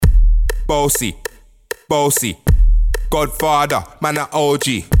Bossy, bossy. Godfather, man a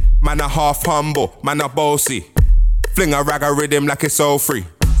OG. Man a half humble, man a bossy. Fling a rag a rhythm like it's all free.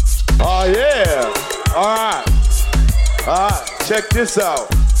 Oh yeah, alright. Check this out.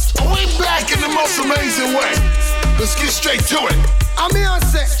 We back in the most amazing way. Let's get straight to it. I'm here to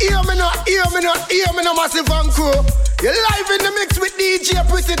say, hear me now, massive and crew. You're live in the mix with DJ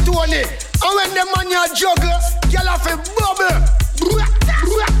Pretty Tony. And when the man you juggle, you'll have a bubble.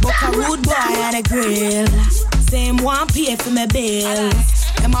 Book a rude boy and a grill. Same one pay for my bills.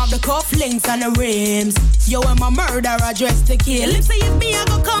 Them have the cufflinks and the rims. Yo, I'm a murderer dressed to kill. If say if me, I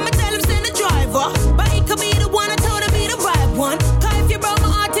go come and tell him send the driver. But he could be the one I told him be the right one. Cause if you broke my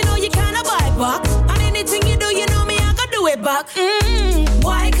heart, you know you can't buy back. And anything you do, you know me, I can do it back.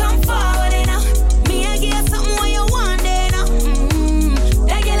 Why come forward, you know? Me, I get something when you want, you know?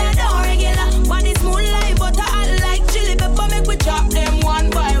 Regular, don't regular. But it's moonlight, but I act like chili pepper. Make we chop them one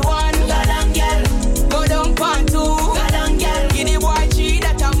by one. Go down, girl. Go down, pan two. Go down, girl. Give the boy G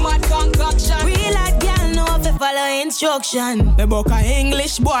that a mad concoction. Real like girl, know if you follow instruction. Me book a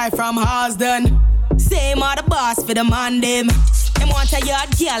English boy from Harsden. Same are the boss for the man, them. Them want a yard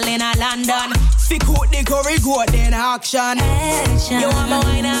girl in a London. Fick out the curry goat, then action. You want my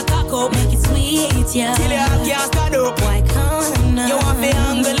wine and cock up, make it sweet, yeah. Till you can't stand up. Why come now? You want me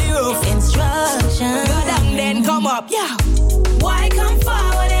angle you up. Instruction. Go down, then come up, yeah. Why come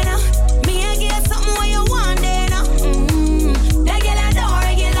forward, you know? Me, I get something when you want, you know? Regular, don't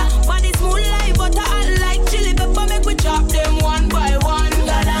regular. But it's moonlight, but I act like chili pepper. Make we chop them one by one. Go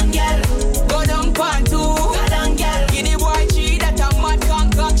down, girl. Go down, pan two. Go down, girl. Give the boy G that a mad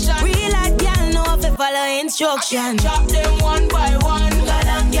concoction. Real like girl, know if you follow instruction. Chop them one by one. Go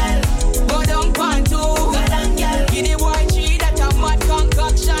down, girl. Go down, pan two. Go down, girl. Give the boy G that a mad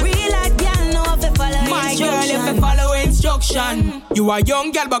concoction. Real like girl, know if you follow instruction. My girl, if you follow instruction. You a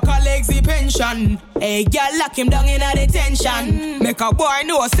young girl, but colleagues the pension. Hey, girl, lock him down in a detention. Make a boy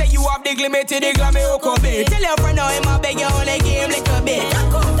know, say you have the glimmer to the glammy hook bit. Tell your friend how him a beg you only game like a bit.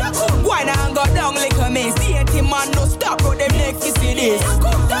 Why not go down like a miss? See it, him man, no stop, bro, them next to see this.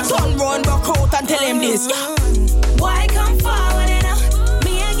 Turn round, back out and tell him this. Why come forward, you know?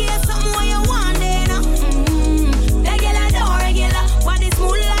 Me, I get something when you want, you know? Regular, don't regular. But it's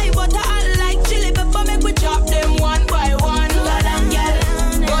moonlight, but I act like chili pepper. Make we chop them one by one. Go down, girl.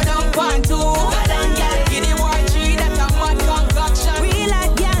 Go down, pan two. Go down, girl. Give the boy G that a mad concoction. Real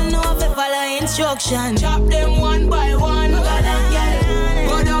like girl, know if you follow instruction. Chop them one by one. Go down, girl.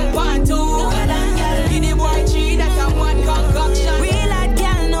 Go down, pan two. Go down, girl. Give the boy G that a mad concoction. Real like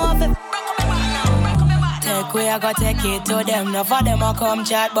girl, know if you take we, I go take it to them. No for them I come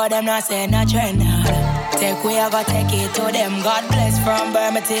chat, but them not say no trend. Take we, I go take it to them. God bless from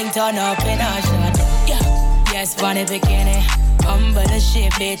Birmingham, turn up in a shot. Yeah. Yes, funny bikini. Humble the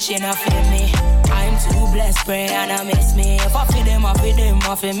shit, bitch, you know feel me. I'm too blessed, pray and I miss me. If I feel them, I feel them,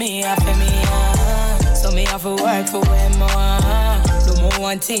 I feel me, I feel me. So me have to work for them more. Do more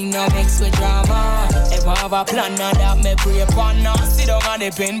one thing, no mix with drama. If I have a plan, now that me pray upon. Now sit down on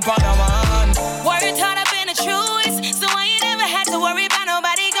the pin, pan a man. Worry thought I've been the truest, so I ain't never had to worry about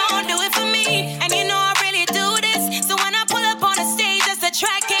nobody gon' do it for me. And you know I really do this, so when I pull up on the stage, just the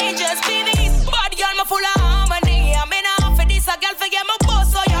track ain't just be me. Bad girl, me full of harmony. I'm in a for this, a girl forget my boss,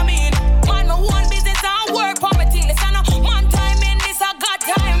 so you mean. Man, my one business, I work for my thing. Listen, man time in this, I got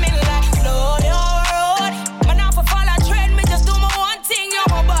time in like slow your road. Man, now for follow trend, me just do my one thing. You're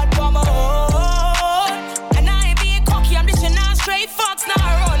my bad for my own. And I ain't being cocky, I'm dishing out straight fucks, now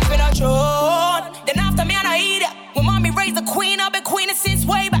I run for the throne. Then after me, I don't eat it. When mommy raised the queen, I've been queen since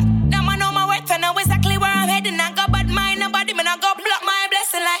way back. Now I know my worth, I know exactly where I'm heading. I got bad mind, nobody, man, I got block my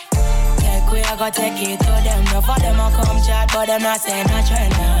blessing like. Take we, I go take it to them. No for them, I come chat, but them not saying no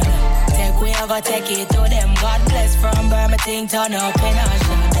trend. Take we, I go take it to them. God bless from Birmingham, turn up in a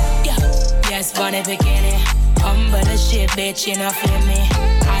shot. Yeah. Yes, funny bikini. Humble the shit, bitch, you know feel me.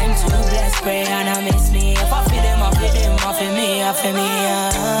 I'm too blessed, pray and I miss me. If I feel them, I feel them, I feel me, I feel me.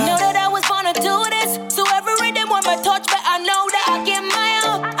 Know that I was born to do this, so every rhythm when I touch, but I know that I get my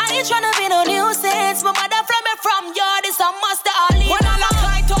own. I ain't tryna be no nuisance, but mother fly me from yard, it's a must that I leave. When I lock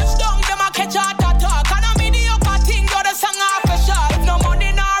high touch down, them I catch heart attack. And I'm mediocre thing, you're the song off a shot. If no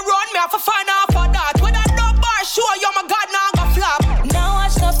money now run, me have to find out for that. With a no bar, sure, you're my God, now I go flop. Now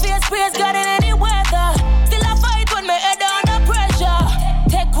watch the face, praise God in any weather. Still I fight when my head under pressure.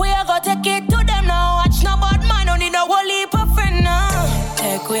 Take way, I go take it to them now. Watch no bad man, don't need no whole heap of friend now.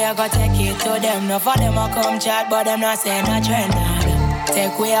 Take way, I go take it to them. No for them, I come chat, but them not saying no trend now.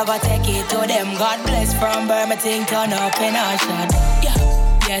 Take way, I go take it to them. God bless from Birmingham, turn up in a shot. Yeah.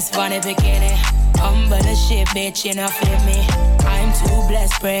 Yes, funny bikini. Humble the shit, bitch, you know feel me. I'm too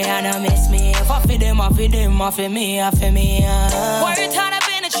bless, pray, and I miss me. If I feed them, I feed them, I feed me, I feed me. Worried hard I've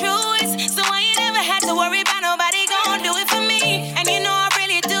been the truest, so I ain't never had to worry about nobody gon' do it for me. And you know I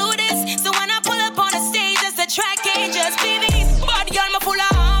really do this, so when I pull up on the stage, just the track can't just be me. Bad girl, me full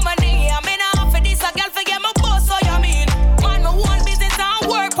of harmony. I'm in off for this, a girl forget my boss, so you mean. Man, my one business, I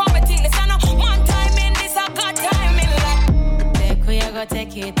work for my thing. This I know one time in this, I got time in life. Take we go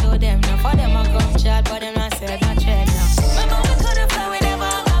take it to them. Now for them, I come chat, but them not said not tread now. Remember we could've fly, we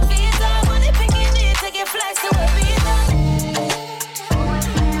never got visa. Money picking it, taking flights to a visa.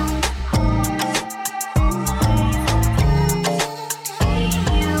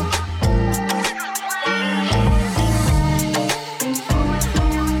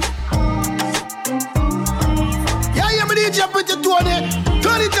 DJ Pretty Tony,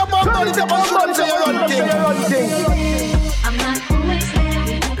 turn it up and turn it up and show them say you run thing. I'm not always there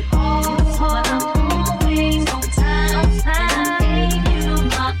with you, but I'm always on time. I gave you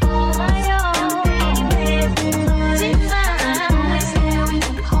my all, baby. I'm always there with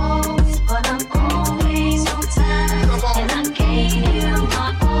you, but I'm always on time. And I gave you my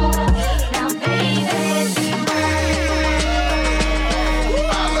all, now baby, be mine.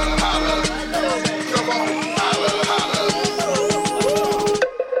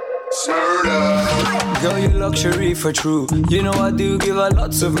 Girl, you luxury for true. You know I do give a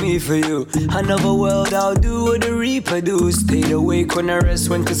lots of me for you. Another world I'll do what the Reaper do. Stayed awake when I rest,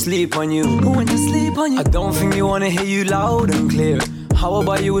 went to sleep on you. Went to sleep on you. I don't think you wanna hear you loud and clear. How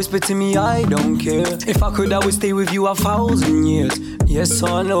about you whisper to me, I don't care. If I could, I would stay with you 1,000 years. Yes, so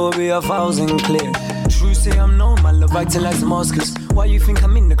I know it'll be 1,000 clear. True say I'm known, my love acting like Damascus. Why you think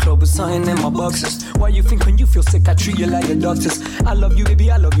I'm in the club with something in my boxes? Why you think when you feel sick I treat you like the doctors? I love you,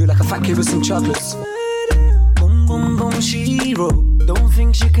 baby, I love you like a fat kid with some chocolates. Boom, boom, boom, she wrote. Don't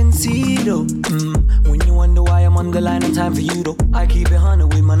think she can see though. When you wonder why I'm on the line in time for you though, I keep it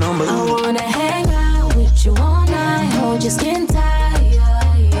 100 with my number. I wanna hang out with you all night, hold your skin tight.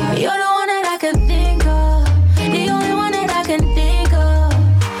 You're the one that I can think of, the only one that I can think of.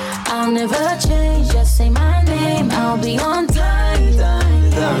 I'll never change, just say my name, I'll be on time.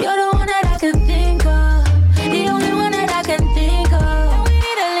 You're the one that I can think of, the only one that I can think of. We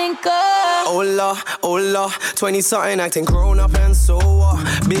need a link up. Hola, 20-something acting grown up and so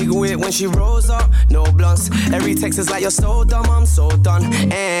big wit when she rose up, no blunts. Every text is like you're so dumb, I'm so done.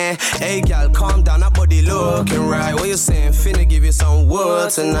 Hey gal, calm down, that body looking right. What you saying? Finna give you some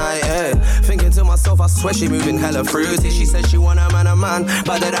wood tonight. Thinking to myself, I swear she moving hella fruity. She said she want a man,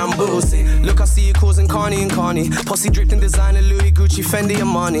 better than boozy. Look, I see you causing Carney and Carney. Pussy dripped in designer, Louis, Gucci, Fendi and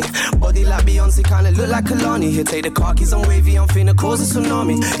Money. Body like Beyonce, kinda look like Kalani. Here, take the car keys, I'm wavy, I'm finna cause a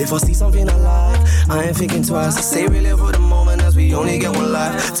tsunami. If I see something I like, I ain't thinking twice. I say we live for the moment as we only get one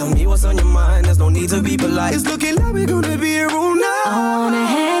life. Tell me what's on your mind, there's no need to be polite. It's looking like we're gonna be here all night. I wanna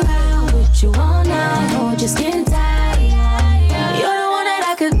hang out with you all night, hold your skin tight. You're the one that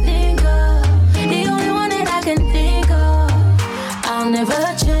I can think of, the only one that I can think of. I'll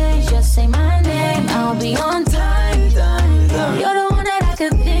never change, just say my name, I'll be on time. You're the one that I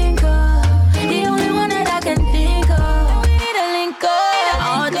can think of, the only one that I can think of. We need a link up.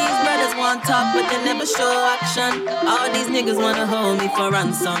 All these brothers want talk, but they never show action. All these niggas wanna hold me for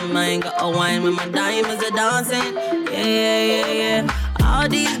ransom. I ain't got a wine when my diamonds are dancing. Yeah. All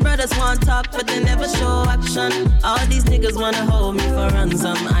these brothers want talk, but they never show action. All these niggas wanna hold me for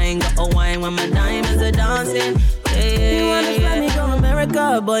ransom. I ain't got a wine when my diamonds are dancing. Yeah. You wanna fly me from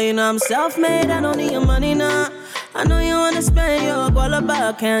America, boy, you know I'm self-made. I don't need your money now. I know you wanna spend your all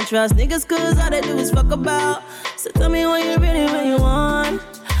about. Can't trust niggas cause all they do is fuck about. So tell me what you really want.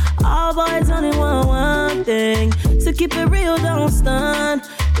 All boys only want one thing, so keep it real, don't stun.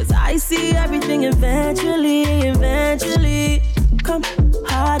 Cause I see everything eventually. Come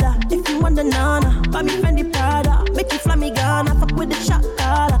harder, if you want the nana. Buy me Fendi Prada, make you fly me Ghana. Fuck with the shot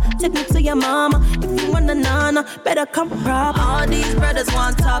caller, take me to your mama. If you want the nana, better come proper. All these brothers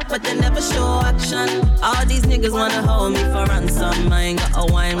want talk, but they never show action. All these niggas wanna hold me for ransom. I ain't got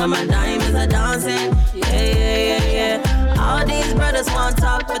a wine when my diamonds are dancing. Yeah. All these brothers want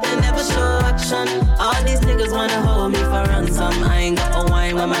talk, but they never show action. All these niggas wanna hold me for ransom. I ain't got a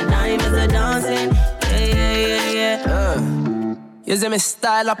wine when my diamonds are dancing. Yeah. You see me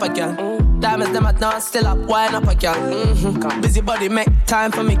style up again. Diamonds them at now still up, wine up again. Busy body make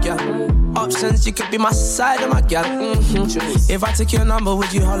time for me, girl. Options, you could be my side of my girl. If I took your number,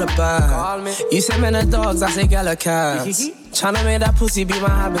 would you holler back? You say men are dogs, I say gal a cats. Tryna make that pussy be my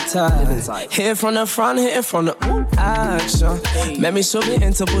habitat. Hit it from the front, hit it from the action. Make me show me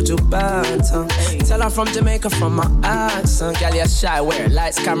into Buju Banton. Tell her from Jamaica from my accent. Girl, you're shy, wear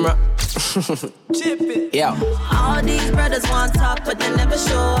lights, camera. Yo. All these brothers want talk, but they never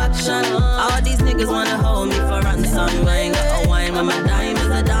show action. All these niggas wanna hold me for ransom. I ain't got a wine when my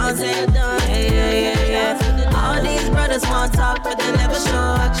diamonds are dancing. Yeah. All these brothers want talk, but they never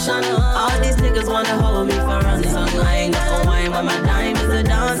show action. All these niggas wanna hold me for ransom. I ain't got a wine when my diamonds are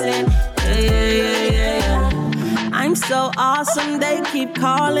dancing. Yeah. I'm so awesome, they keep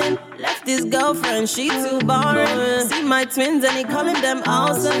calling. Left his girlfriend, she too boring. See my twins and he calling them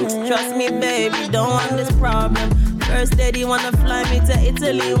awesome. Trust me, baby, don't want this problem. First daddy wanna fly me to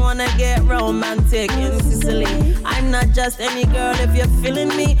Italy, wanna get romantic in Sicily. I'm not just any girl, if you're feeling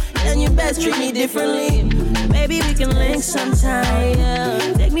me, then you best treat me differently. Maybe we can link sometime,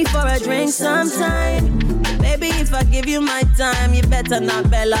 yeah. Take me for a drink sometime. Baby, if I give you my time, you better not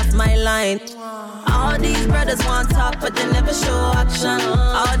bail off my line. All these brothers want talk, but they never show action.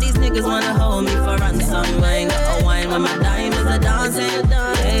 All these niggas wanna hold me for ransom. I ain't got a wine when my diamonds are dancing.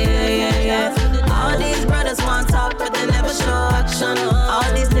 Yeah. All these brothers want talk, but they never show action.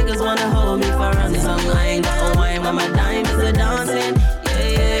 All these niggas wanna hold me for ransom. I ain't got a wine when my diamonds are dancing.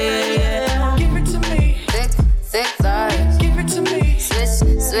 Yeah. Give it to me. Thick thighs. Give it to me.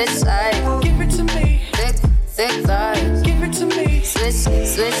 Switch sides. Give it to me. Thick thighs. Give it to me. Switch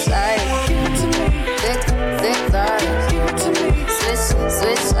sides. Give it to me. Thick thighs. Give it to me.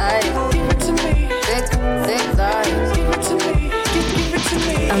 Switch sides. Give it to me. Thick thighs. Give it to me. Give it to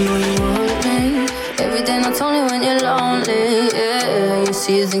me. I know you want me every day, not only when you're lonely. Yeah, you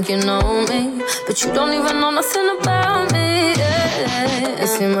see, you think you know me, but you don't even know nothing about me. Yeah, you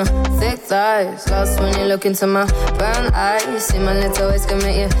see my thick thighs, lost when you look into my brown eyes. You see my little ways can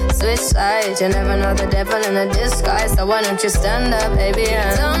make you switch sides. You never know the devil in a disguise, so why don't you stand up, baby?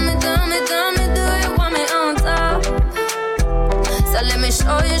 And tell me, do you want me on top? So let me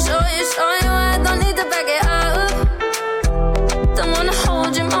show you. I don't need to back it up. Don't wanna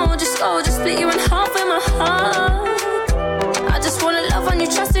hold you, mold you, slow, just split you in half with my heart. I just wanna love on you,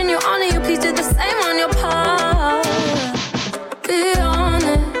 trust in you, honor you. Please do the same on your part. Be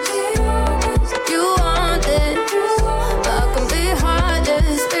honest, you want it, but I can be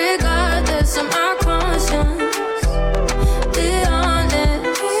heartless, regardless of my conscience. Be honest,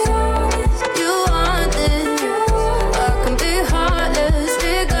 you want it, but I can be heartless,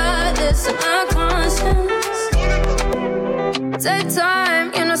 regardless of my conscience. Take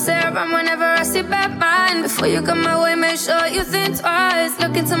time, you know, say around whenever I see bad mind. Before you come my way, make sure you think twice.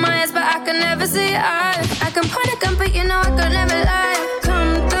 Look into my eyes, but I can never see eyes. I can point a gun, but you know I could never lie.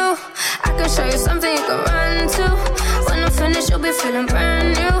 Come through, I can show you something you can run to. When I'm finished, you'll be feeling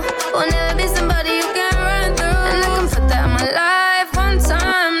brand new. Will never be somebody you can run through. And I can put that in my life one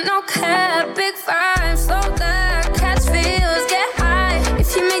time. No care, big vibe, slow down, catch feels, get high.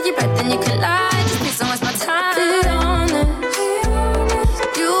 If you make your breath, then you can lie. Just please don't waste my time. Be honest.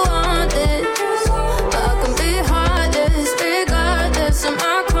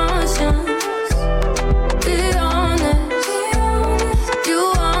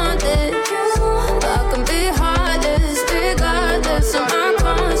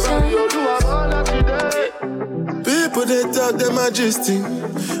 They talk them majesty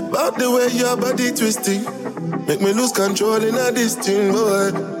about the way your body twisting. Make me lose control in a this thing,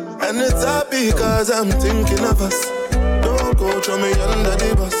 boy. And it's happy cause I'm thinking of us. Don't go throw me under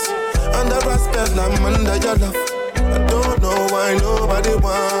the bus. Under respect, I'm under your love. I don't know why nobody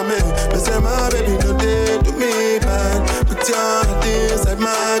want me. They say my baby no day do me bad. Put your heart inside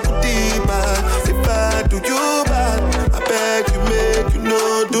my goodie bag. If I do you bad, I beg you make you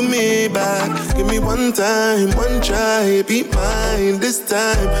know do me back. Give me one time, one try, be mine this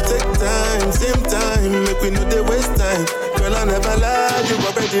time. Take time, same time, make we know they waste time. Girl, I never lie, you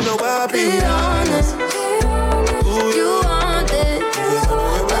already know I be honest. You want it,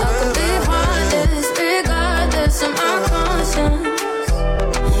 but I can be heartless, regardless of my conscience.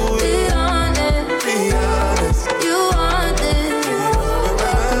 Be honest, you want it, but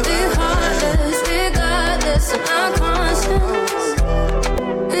I can be heartless, regardless of my conscience.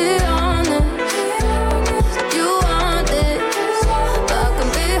 Be honest, you want it, but I can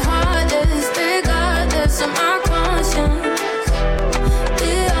be heartless, regardless of my conscience.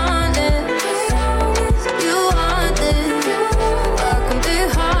 Be honest, you want it.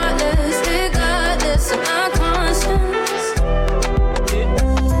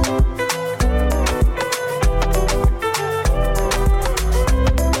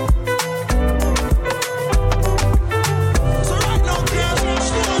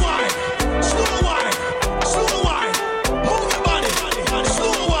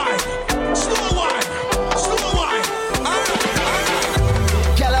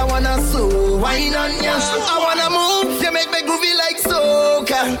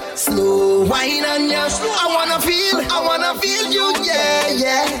 wanna feel you,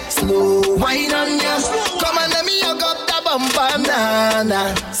 yeah. Slow wine on ya. Come on, let me hook up the bumper,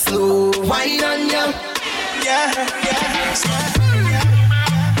 nah. Slow wine on ya. Yeah.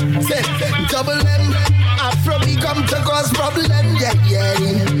 Say, double M. Afro we come to cause problem, yeah.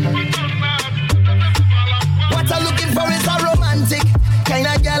 What I'm looking for is a romantic kind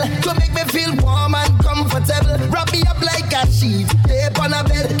of girl to make me feel warm and comfortable. Wrap me up like a sheet, tape on a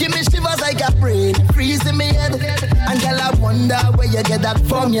bed. Give me shivers like a brain, freeze in me head. And girl, I wonder where you get that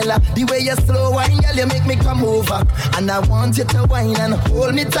formula. The way you slow wine, girl, you make me come over. And I want you to wine and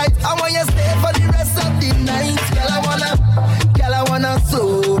hold me tight. I want you stay for the rest of the night. Girl, I wanna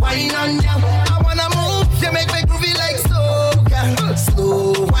slow wine on you. I wanna move, you make me groovy like soca.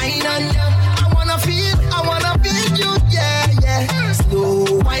 Slow wine on you. I wanna feel you, yeah.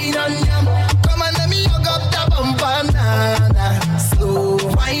 Slow wine on ya. Come on, let me hug up the bumper, nah. Slow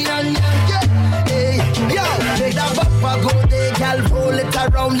wine on ya, yeah. Hey, yo, take that bumper, go there, gal. Roll it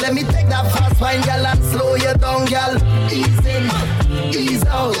around, let me take that fast wine, gal, and slow you down, gal. Ease in, ease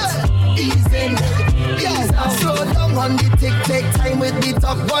out, ease in, ease out. Slow down on the tick, take time with the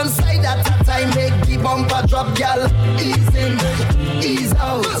top. One side at a time, make the bumper drop, gal. Ease in, ease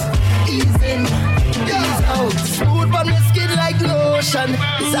out, ease in. Smooth on the skin like lotion.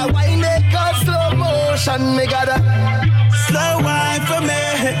 It's a wine they call slow motion. Me gotta slow wine for me.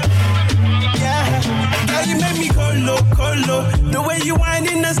 Yeah, girl, you make me go low. The way you whine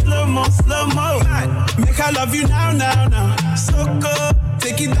in the slow mo. Make I love you now. So good,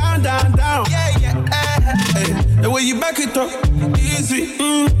 take it down. Yeah. Hey, the way you back it up, easy.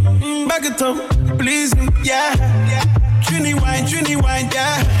 Back it up, please me. Yeah. Trini wine,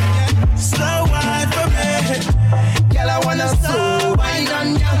 yeah. Slow wine for me. Girl, I wanna slow wine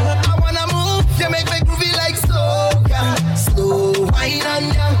on ya. I wanna move, you make me groovy like soca. Slow wine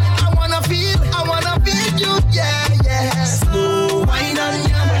on ya. I wanna feel you, yeah. Slow wine on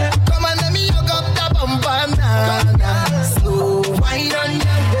ya. Come on, let me hug up the bumper, nah. Slow wine on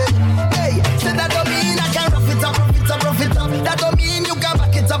ya. Hey, say that don't mean I can rough it up. That don't mean you can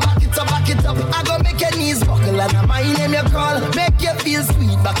back it up. I gon' make your knees buckle and my name you call. Make you feel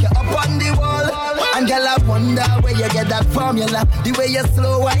sweet, back you up on the wall. And girl, I wonder where you get that formula. The way you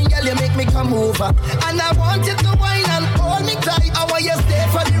slow wine, girl, you make me come over. And I want you to wine and hold me tight. I want you stay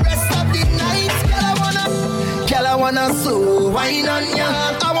for the rest of the night. Girl, I wanna slow wine on ya.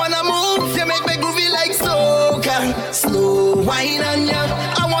 I wanna move, you make me groovy like soca. Slow wine on ya.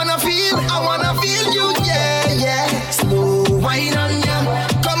 I wanna feel you, yeah. Slow wine on ya.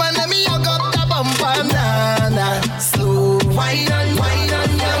 Come on, let me hug up the bumper, nah. Slow wine on ya.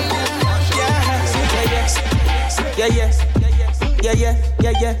 Yeah.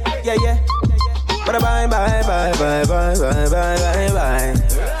 Bye.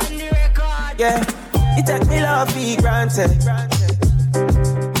 Yeah, you take me love for granted.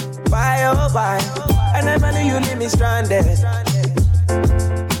 Bye, oh bye. I never knew you leave me stranded.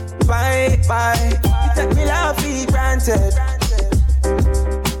 Bye. You take me love for granted.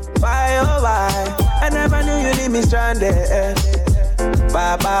 Bye, oh bye. I never knew you leave me stranded.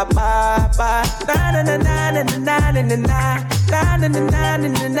 Bye. Na na na na na na na na na na na na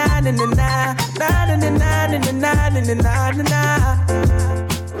na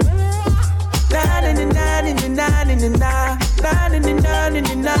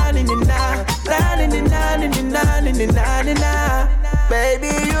na na.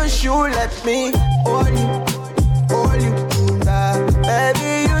 Baby, you should let me hold you. Baby,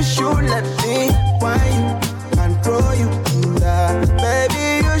 you should let me wine you and throw you. Baby,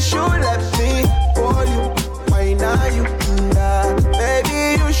 you should let me hold you. Wine you. Baby,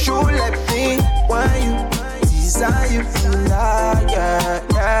 you should let me wine you. Desire you.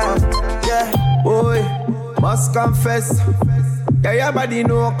 Yeah. Boy, must confess. Yeah, your body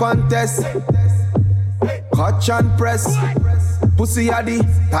no contest. Catch and press. Pussy are the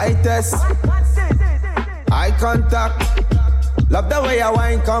tightest. Eye contact. Love the way your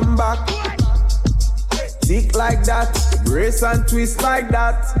wine come back. Tick like that. Brace and twist like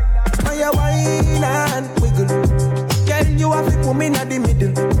that. When you wine and wiggle, girl, you have to put me in the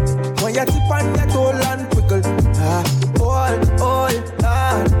middle. When you tip on your toe and wiggle, hold,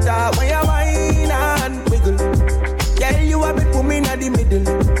 when you wine and wiggle, girl, you have to put me in the middle.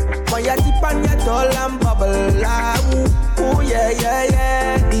 When you tip on your toe and bubble, ooh,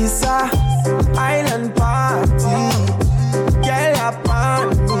 yeah. It's a island party, girl, upon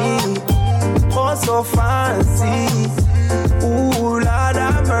me, oh so fancy. Ooh, Lord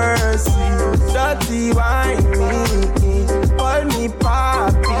have mercy, dirty wine me, call me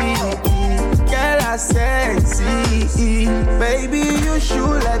papi, girl I sexy, baby you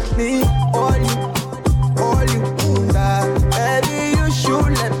should let me hold you,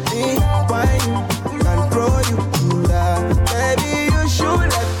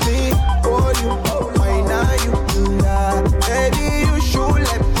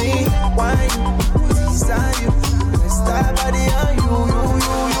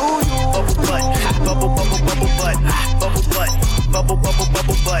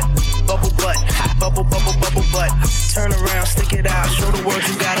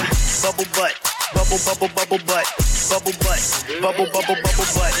 bubble butt, bubble bubble bubble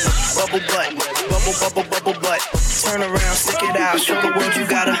butt, bubble butt, bubble bubble bubble butt. Turn around, stick it out, show the world you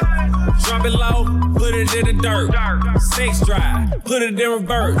gotta. Drop it low, put it in the dirt. Sex drive, put it in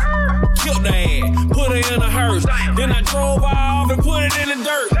reverse. Killed the ass, put it in a hearse. Then I drove off and put it in the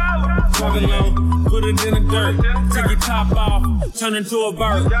dirt. Drop it low, put it in the dirt. Take your top off, turn into a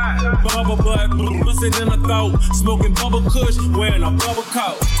bird. Bubble butt, bust it in the throat. Smoking bubble kush, wearing a bubble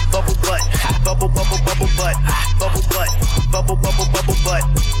coat. Bubble butt, bubble bubble bubble butt, bubble butt, bubble bubble bubble butt,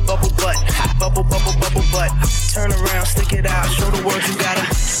 bubble butt, bubble bubble bubble butt. Turn around, stick it out, show the world you gotta.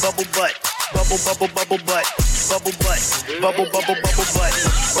 Bubble butt, bubble bubble bubble butt, bubble butt, bubble bubble bubble butt,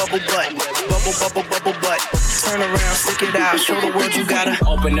 bubble butt, bubble bubble bubble butt. Turn around, stick it out, show the world you gotta.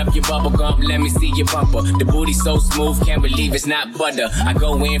 Open up your bubble gum, let me see your bumper. The booty so smooth, can't believe it's not butter. I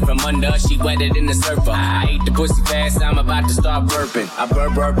go in from under, she wetter than the surfer. I ate the pussy fast, I'm about to start burping. I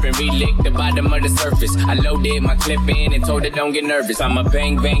burp and re-lick the bottom of the surface. I loaded my clip in and told her don't get nervous. I'm a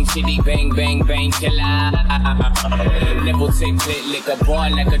bang bang chitty bang bang bang killer. Nipple tick click, lick a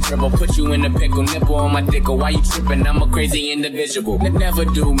ball like a dribble. Put you in a pickle, nipple on my dickle. Why you tripping? I'm a crazy individual. Never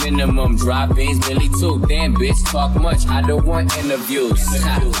do minimum drop-ins, Billy too. Damn bitch, talk much, I don't want interviews.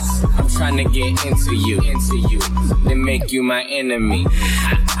 I'm trying to get into you, then make you my enemy.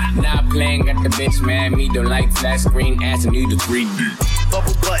 Not playing, got the bitch mad, me don't like flat screen, asking you to 3D.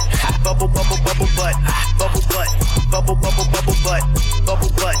 Bubble butt, bubble bubble bubble butt, bubble butt, bubble bubble bubble butt,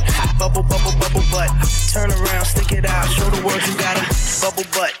 bubble butt, bubble bubble bubble butt. Turn around, stick it out, show the world you gotta. Bubble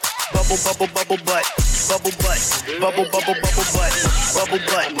butt, bubble bubble bubble butt, bubble butt, bubble bubble bubble butt, bubble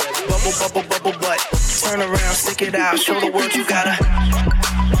butt, bubble bubble bubble butt. Turn around, stick it out, show the world you gotta.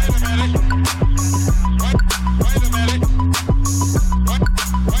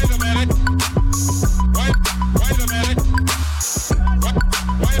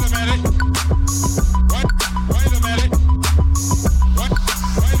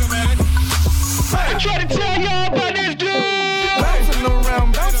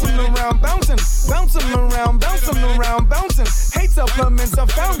 Bouncing. Hate supplements are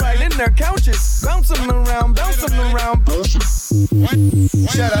found right in their couches. Bouncing around.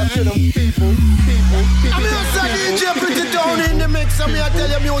 Shout out to them people. I'm here, DJ, put it down in the mix. I'm here to tell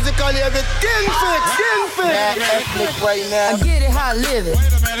you musically everything fix. Ethnic right now. I get it how I live it.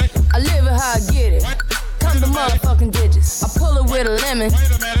 I live it how I get it. Come to motherfucking digits. I pull it with a lemon.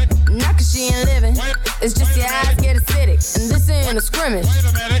 Not cause she ain't living. It's just your eyes get acidic. And this ain't a scrimmage.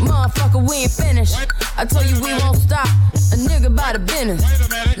 Motherfucker, we ain't finished. I told you we won't stop. A nigga by the business.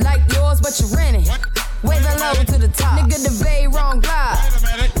 Like yours, but you renting. Way the low to the top. Nigga, the bay wrong glide.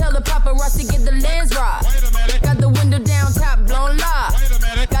 Tell the paparazzi get the lens right. Got the window down, top blown live.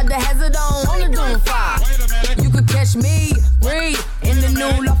 Got the hazard on the doom fire. You could catch me, read in the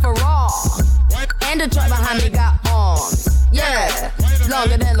new La Ferrari. And the truck behind me got arms. Yeah,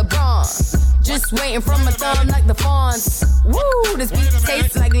 longer than LeBron. Just waiting from my thumb like the fawns. Woo, this beat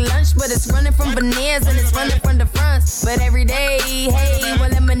tastes like lunch, but it's running from veneers and it's running from the fronts. But every day, hey, well,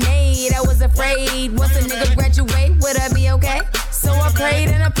 lemonade, I was afraid. Once a nigga graduate, would I be okay? So I prayed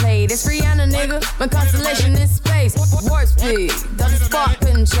and I played. It's Rihanna, nigga. My constellation in space. Warp speed, does the spark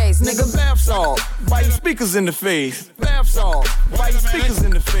couldn't chase, nigga. Bath salt, biting speakers in the face. Bath salt, biting speakers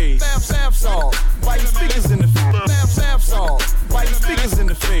in the face. Bath salt, biting speakers in the face. Bath salt, biting speakers in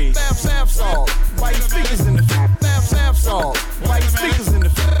the face. Bath salt, biting speakers in the face. Bath salt, biting speakers in the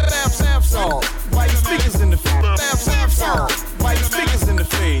face. Bath salt, biting speakers in the face. Bath salt, biting speakers in the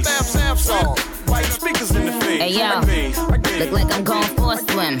face. Bath salt, biting speakers in the face. Hey yo, look like I'm going for a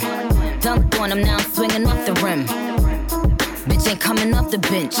swim. Dunked on him, now I'm swinging off the rim. Bitch ain't coming off the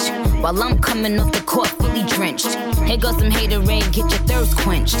bench, while I'm coming off the court fully drenched. Here goes some haterade, get your thirst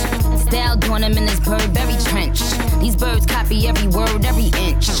quenched. Style doing him in this Burberry trench. These birds copy every word, every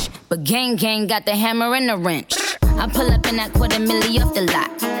inch. But gang got the hammer and the wrench. I pull up in that $250,000 off the lot.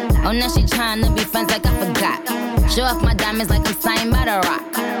 Oh, now she tryna be friends like I forgot. Show off my diamonds like I'm signed by the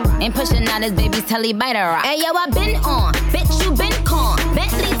rock. Ain't pushing out his baby's telly by the rock. Hey yo, I been on, bitch you been con.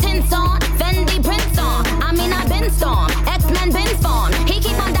 Bentley tints on, Fendi prints on. I mean I been storm, X-Men been formed. He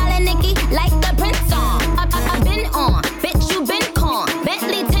keep on dialing Nicki like the Prince on. I been on, bitch you been con.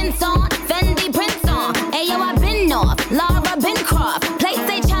 Bentley tints on, Fendi prints on. Hey yo, I been off, Laura been Croft. Play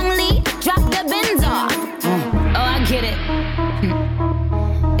say Chang Lee, drop the bins off. Oh I get it.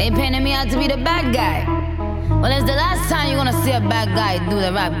 They painted me out to be the bad guy. Well, it's the last time you're gonna see a bad guy do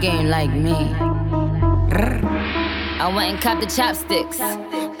the rap game like me. I went and copped the chopsticks.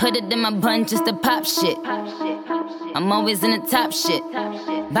 Put it in my bun just to pop shit. I'm always in the top shit.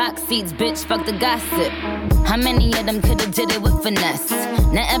 Box seats, bitch, fuck the gossip. How many of them could've did it with finesse?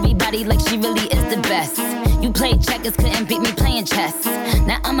 Now everybody like she really is the best. You played checkers, couldn't beat me playing chess.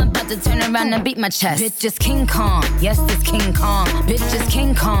 Now I'm about to turn around and beat my chest. Bitch is King Kong, yes, this King Kong. Bitch is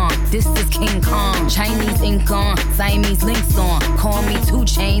King Kong, this is King Kong. Chinese ink on, Siamese links on. Call me 2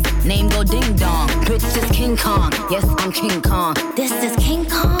 Chains, name go ding dong. Bitch is King Kong, yes, I'm King Kong. This is King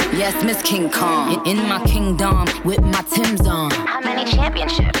Kong, yes, Miss King Kong. In my kingdom, with my Timbs on. How many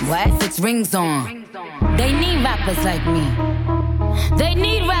championships? What? 6 rings on. They need rappers like me. They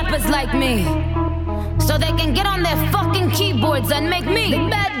need rappers like me. So they can get on their fucking keyboards and make me the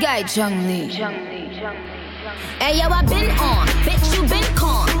bad guy, Chung-Li. Hey yo, I been on, bitch you been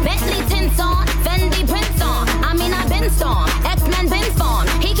con. Bentley tints on, Fendi prints on. I mean I been storm, X-Men been formed.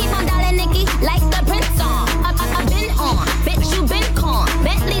 He keep on dialing Nicki like the Prince on. I been on, bitch you been con.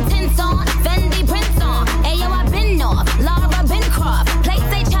 Bentley tints on, Fendi prints on. Hey yo, I been off, Laura been Croft. Play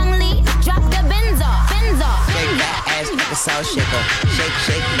say Chung-Li, drop the Benz off. Shake that ass like a salt shaker.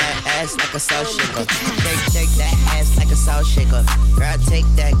 Shake that ass like a salt shaker. Shake that ass like a salt shaker. Girl, take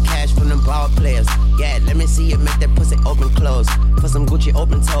that cash from them ball players. Yeah, let me see you make that pussy open close. Put some Gucci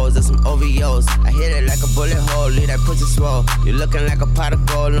open toes and some OVOs. I hit it like a bullet hole, leave that pussy swole. You looking like a pot of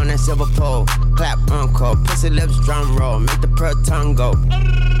gold on that silver pole. Clap, encore, pussy lips, drum roll. Make the pearl tongue go.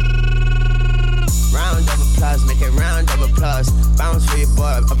 Round of applause, make it round of applause. Bounce for your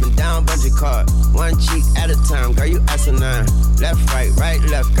boy, up and down, bungee cord. One cheek at a time, girl, you asinine. Left, right,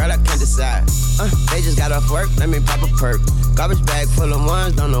 left, girl, I can't decide. They just got off work, let me pop a perk. Garbage bag full of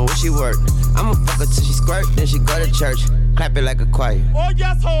ones, don't know where she work. I'ma fuck her till she squirt, then she go to church. Clap it like a choir. Oh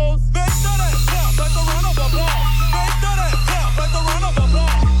yes, hoes, make that clap like a run of applause. Make that clap like a run of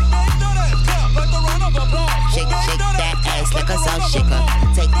applause. Make that clap like a run of applause. Shake that ass like a salt shaker.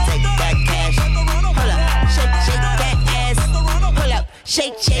 Take that cash. Hold up, shake that ass. Hold up,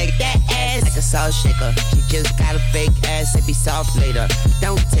 shake that ass like a salt shaker. She just got a fake ass, it be soft later.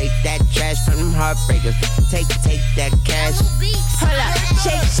 Don't take that trash from them heartbreakers. Take that cash. Hold up,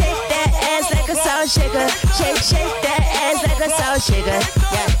 shake that ass like a salt shaker. Shake that ass like a salt shaker.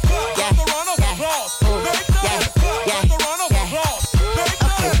 Yeah.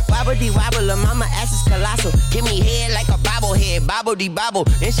 Okay, wobble, mama ass is colossal. Give me head like a bobblehead, bobble-de-bobble.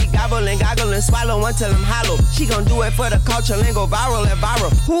 Then she gobble and goggle and swallow until I'm hollow. She gon' do it for the culture and go viral at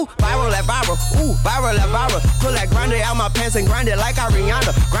viral. Who? Viral at viral. Ooh, viral at viral. Pull that grinder out my pants and grind it like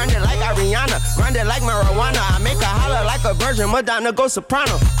Ariana. Grind it like Ariana. Grind it like marijuana. I make her holler like a virgin. Madonna go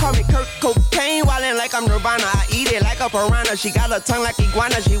soprano. Call me Kurt Cocaine, wildin' like I'm Nirvana. I eat it like a piranha. She got a tongue like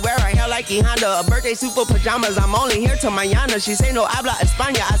iguana. She wear her hair like E Honda. A birthday suit for pajamas. I'm only here till mañana. She say no habla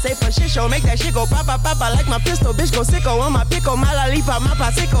España. I say for shit show. Make that shit go papa like my pistol. Bitch go sicko on my pickle. My lollipop, my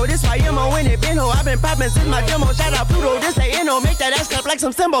pasico. This why I'm when it been ho. I've been poppin' since my demo. Shout out Pluto. This they in ho. Make that ass clap like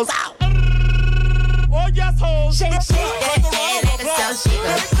some cymbals. Ow. Oh yes, hoes. Shake that ass like a salt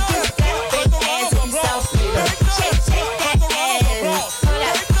shaker. Just got big ass and salt flavor. Shake that ass. Hold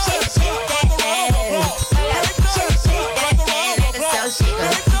up, shake that ass. Hold up, shake that ass like a salt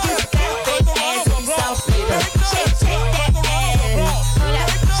shaker. Just got big ass and salt flavor. Shake that ass. Hold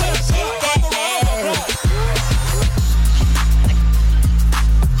up, shake that ass.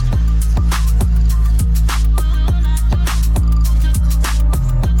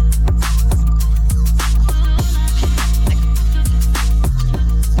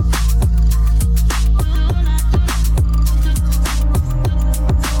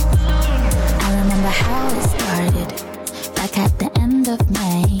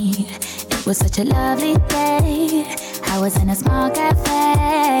 Was such a lovely day. I was in a small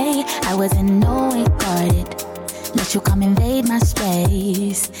cafe. I was in no way guarded. Let you come invade my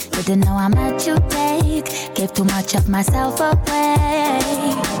space. Didn't know how much you take. Gave too much of myself away.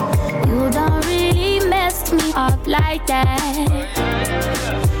 You don't really mess me up like that.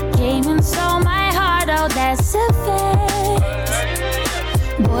 Came and stole my heart, oh that's a fact.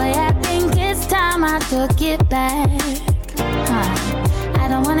 Boy, I think it's time I took it back. I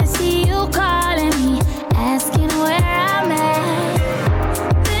don't wanna see you calling me, asking where I'm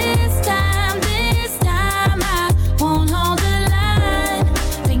at. This time I won't hold the line.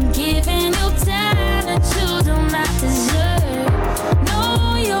 Been giving you time that you do not deserve. No,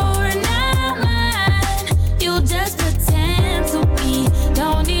 you're not mine. You just pretend to be.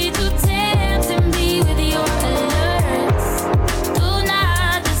 Don't need to tempt me with your alerts. Do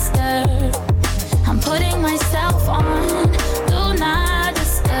not disturb. I'm putting myself on.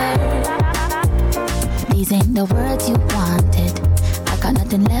 These ain't the words you wanted. I got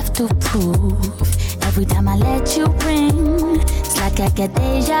nothing left to prove. Every time I let you ring, it's like I get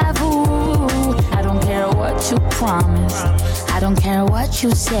deja vu. I don't care what you promised. I don't care what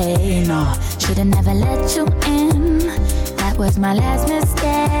you say, no. Should've never let you in. That was my last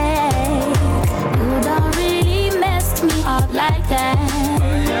mistake. You don't really like that.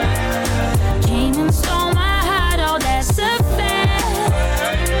 Came and stole my heart, oh that's a fact.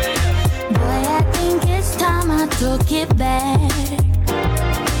 Boy, I think it's time I took it back.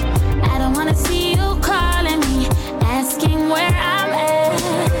 I don't wanna see you calling me, asking where I'm at.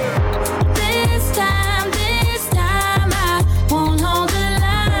 This time I won't hold the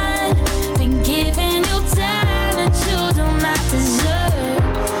line. Been giving you time that you do not deserve.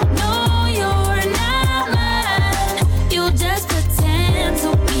 No, you're not mine. You just pretend to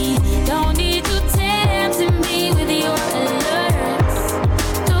be. Don't need to tempt me with your alerts.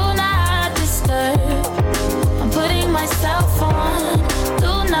 Do not disturb. I'm putting myself on.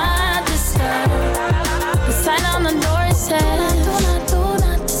 Do not disturb. The sign on the door says do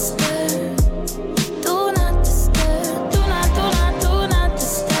not disturb. Do not disturb. Do not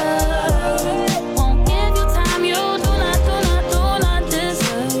disturb. Won't give you time, you do not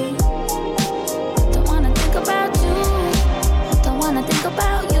deserve. Don't wanna think about you. Don't wanna think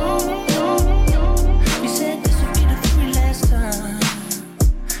about you. You said this would be the very last time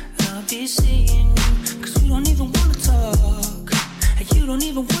I'll be seeing you, 'cause you don't even wanna talk, and you don't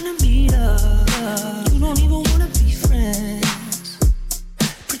even wanna meet up. You don't even wanna be friends.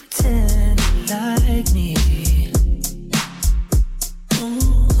 Pretend you like me.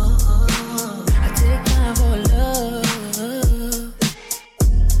 Ooh, I take time for love.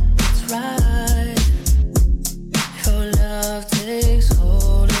 That's right. If your love takes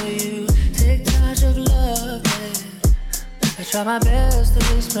hold of you, take charge of love, yeah. I try my best to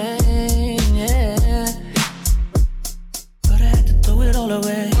explain, yeah, but I had to throw it all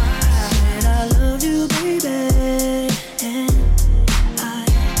away. I said I love you, baby, and I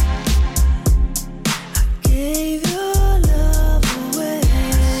gave your love away. I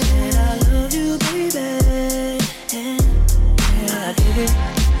said I love you, baby, and yeah, I did it.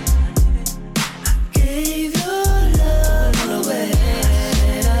 Gave your love away. I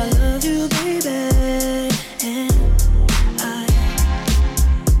said I love you, baby, and I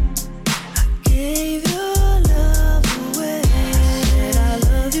gave your love away. I said I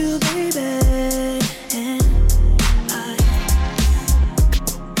love you, baby, and I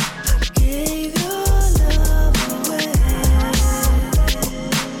gave your love away.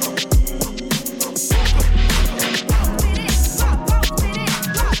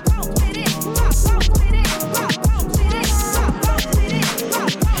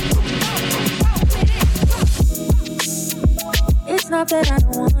 It's not that I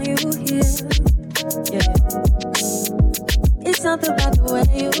don't want you here. Yeah. It's something about the way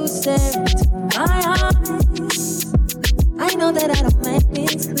you stare into my eyes. I know that I don't make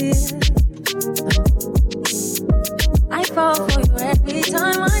things clear. No. I fall for you every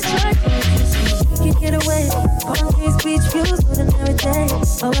time I try to resist you. You can get away. Palm trees, beach views, ordinary day.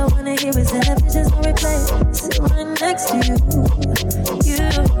 All I wanna hear is that visions on replay. Sit right next to you.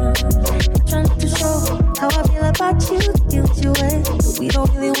 Trying not to show how I feel about you, you let you away. But we don't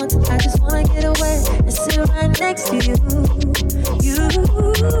really want to, I just wanna get away and sit right next to you.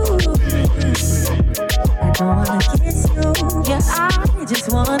 I don't wanna kiss you, yeah, I just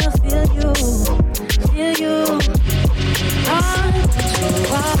wanna feel you. I want you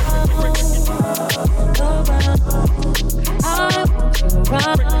around. I want you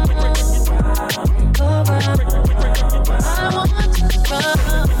around.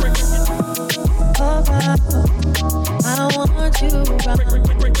 I want you around. I want you around.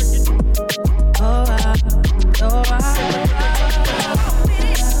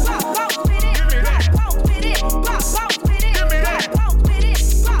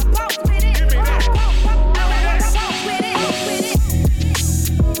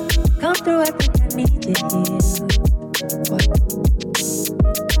 Come through, I think I need you here.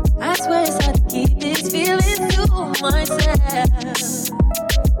 I swear it's hard to keep these feelings to myself.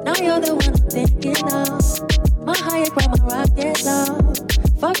 Now you're the one I'm thinking of. My higher ground, my rocket low.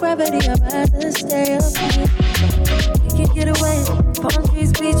 Fuck gravity, I'd rather stay up here. We can get away. Palm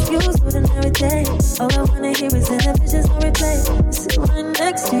trees, beach views, ordinary day. All I wanna hear is that visions on replay. Sit right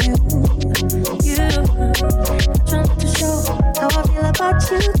next to you. I'm trying not to show how I feel about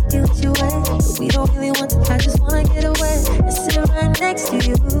you, you let you away. But we don't really want to, I just wanna get away and sit right next to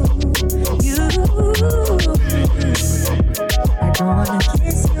you. I don't wanna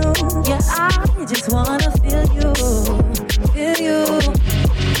kiss you, yeah, I just wanna feel you.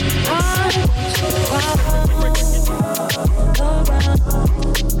 I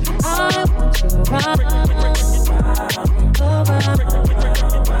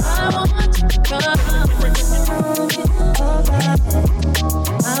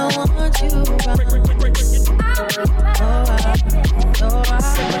want you around. I want you around.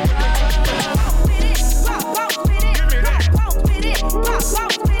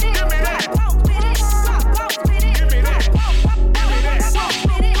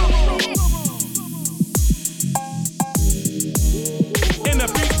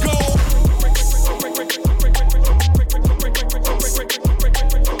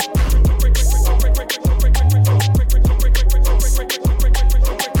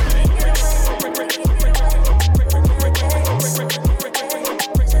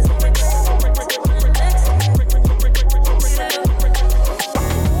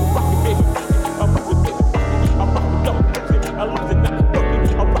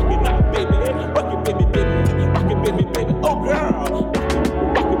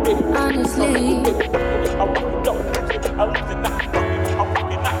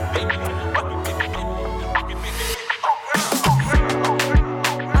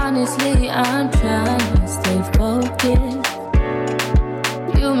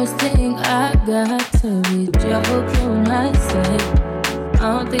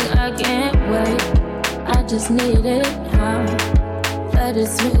 just need it now. Let it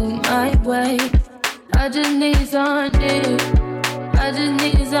swing my way. I just need some dick. I just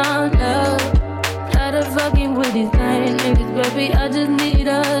need some love. Tired of fucking with these lame niggas, baby. I just need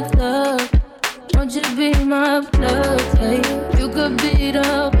a love. Won't you be my plug, hey? You could be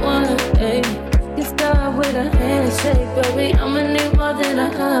the one, hey. You start with a handshake, baby. I'ma need more than a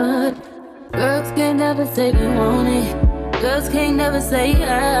hug. Girls can't never say they want it. Girls can't never say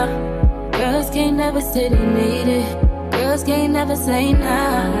yeah. Girls can't never say they need it. Girls can't never say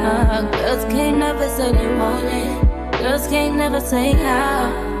nah. Girls can't never say they want it. Girls can't never say how.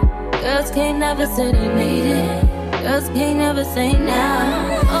 Girls can't never say they need it. Girls can't never say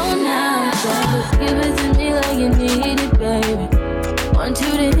now. Oh, now, baby. Give it to me like you need it, baby. Want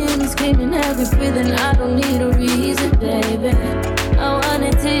you to hear me screaming, heavy breathing. I don't need a reason, baby. I want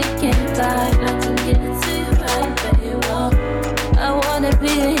it till you can't fight. Not to get it to you right, baby. Well, I wanna be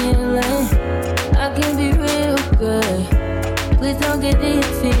a healing. I can be real good. Please don't get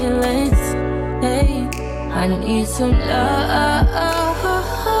these feelings. Hey, I need some love.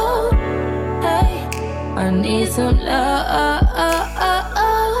 Hey, I need some love.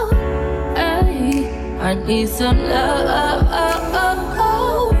 Hey, I need some love.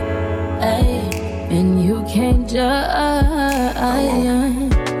 Hey, and you can't judge.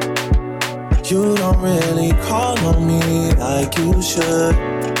 You don't really call on me like you should.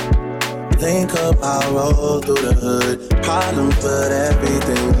 Think about roll through the hood. Problems, but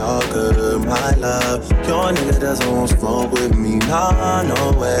everything's all good, my love. Your nigga doesn't want smoke with me, nah,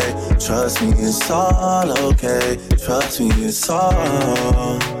 no way. Trust me, it's all okay. Trust me, it's all.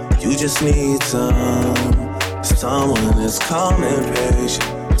 You just need someone that's calm and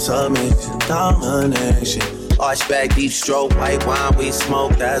patient. Submission, domination. Arch back, deep stroke, white wine, we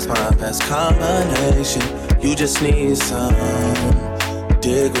smoke. That's my best combination. You just need some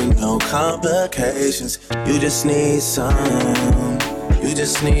dig with no complications. You just need some. You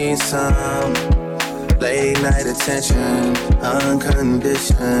just need some late night attention,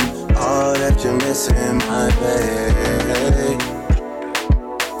 unconditioned. All that you're missing, my babe.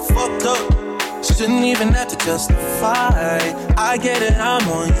 Fucked up. Shouldn't even have to justify. I get it, I'm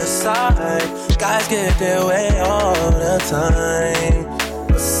on your side. Guys get their way all the time.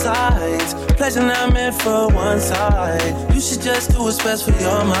 Besides, pleasure not meant for one side. You should just do what's best for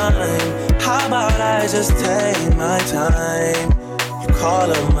your mind. How about I just take my time? You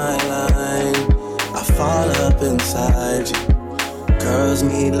call up my line, I fall up inside you. Girls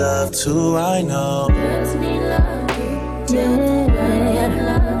need love too, I know. Girls need love too, yeah.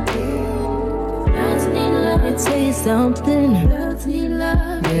 Let me tell you something. Girls need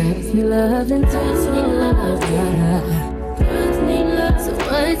love. Girls need love and girls need love. Girls need love. So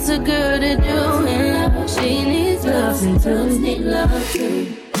what's a girl to do? She needs love and girls need love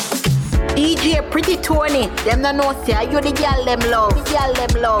too. DJ Pretty Tony, them no know say you the girl them love. The girl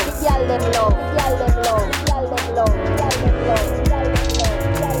them love. The girl them love. The girl them love. The girl them love. The girl them love.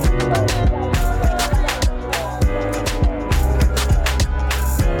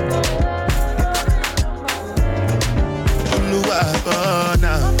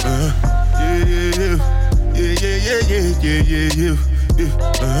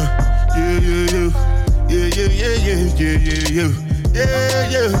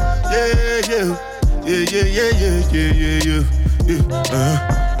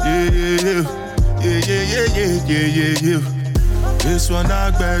 This one I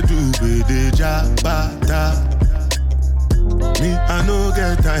do with the jabata. Me I no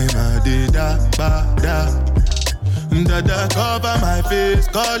get time I did da ba da. Dada cover my face,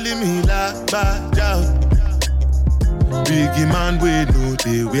 calling me la ba da. Biggie man we know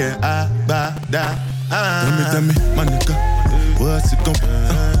they wear a ba da. Tell me, my nigga, what's it gon' be?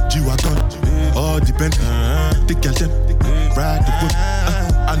 G-Wagon, all depend. Take your time, ride the whip.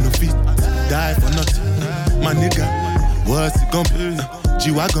 I no fit, die for nothing. My nigga, what's it gon' be?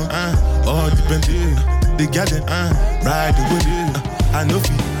 G-Wagon, all depend. Take your time, ride the whip. I no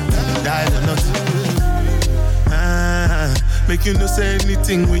fit, die for nothing. Make you no say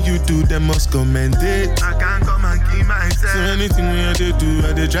anything when you do, they must commend it. I can't come and keep myself. So anything when I do,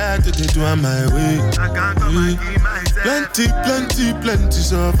 I try to do on my way. I can't come and keep myself. Plenty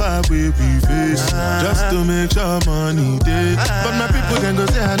so far we face. Just to make sure money day. But my people then go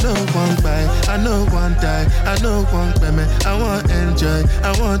say I know one buy, I know one die, I know one payment. I want enjoy,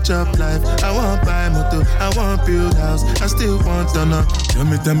 I want job life, I want buy motor, I want build house, I still want to know. Tell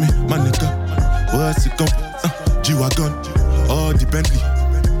me, my nigga, what's it gon' be? G-Wagon, all the Bentley,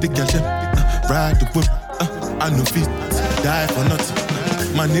 take your time, ride the whip. I no fit, die for nothing.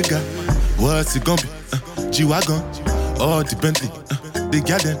 My nigga, what's it gon' be? G-Wagon, all the Bentley, they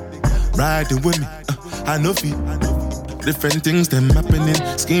got them, riding with me. I know feet. Different things them happening,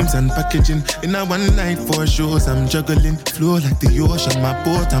 schemes and packaging. In a one night for shows I'm juggling. Flow like the ocean, my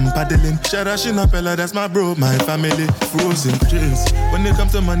boat I'm paddling. Sharashina Pella, that's my bro, my family. Frozen trace. When it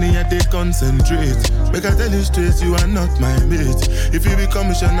comes to money, I they concentrate. Make I tell you straight, you are not my mate. If you become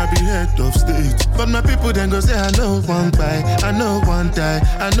a I be head of state. But my people then go say, I know one buy, I know one die,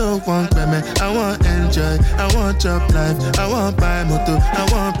 I know one payment. I want enjoy, I want job life, I want buy motor, I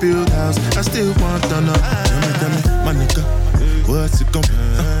want build house, I still want to know. Tell me, my nigga, what's it gon' be?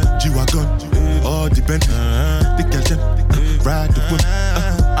 G-Wagon, all depend. The girl them, ride the whip.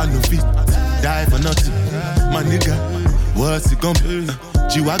 I know feet, die for nothing. My nigga, what's it gon' be?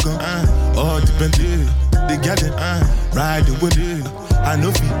 G-Wagon, all depend. The girl them, ride the whip. I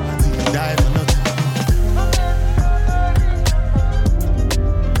know feet, die for nothing.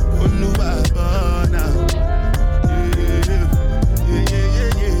 Oh no, now.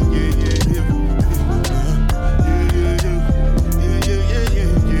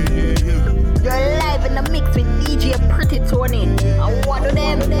 Pretty Tony, I want to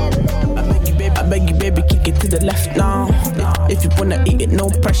them. I beg you, baby, kick it to the left now. If you wanna eat it, no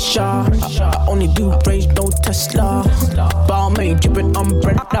pressure. I only do rage, no Tesla. Balmain, drippin'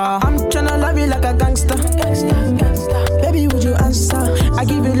 umbrella. I'm tryna love you like a gangster. Baby, would you answer? I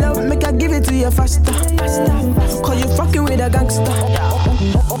give you love, make I give it to you faster. Cause you fucking with a gangster.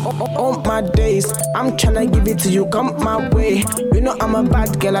 All my days, I'm tryna give it to you, come my way. You know I'm a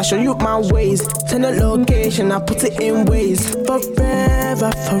bad girl, I show you my ways. Send a location, I put it in ways.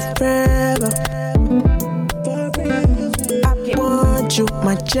 Forever, forever. I want you,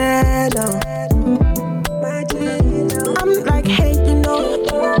 my channel. I'm like, hey, you know.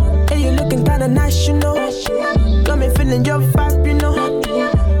 Hey, you looking kinda nice, you know. Got me feeling your vibe, you know.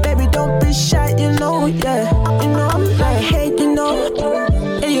 Baby, don't be shy, you know, yeah. You know, I'm like, hey, you know.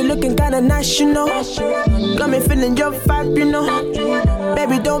 Hey, you looking kinda nice, you know. Got me feeling your vibe, you know.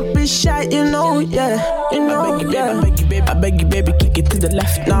 Baby, don't be shy, you know, yeah. You know, I beg you, baby, kick it to the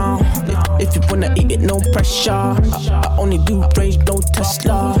left now. If you wanna eat it, no pressure. I only do rage, no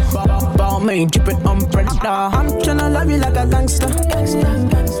Tesla. Balmain, drippin' umbrella. I'm tryna love you like a gangster.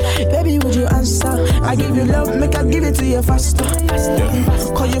 Baby, would you answer? I give you love, make I give it to you faster.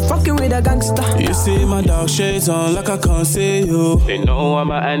 Cause you fucking with a gangster. You see my dark shades on like I can't see you. They know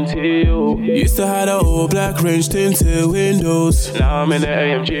I'm an anti-you. Used to have the old black range tinted windows. Now I'm in the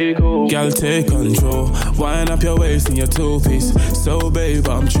AMG cool. Girl, take control. Wind up your waist in your two-piece. So babe,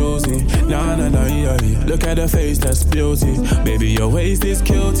 I'm choosing. Nah, yeah. Look at the face, that's beauty. Baby, your waist is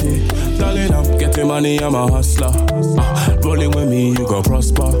guilty. Darling, I'm getting money, I'm a hustler. Rolling with me, you go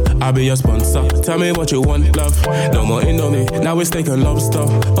prosper. I'll be your sponsor. Tell me what you want, love. No more Indomie, now it's steak and lobster.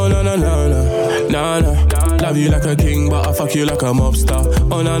 Oh, no. Love you like a king, but I fuck you like a mobster.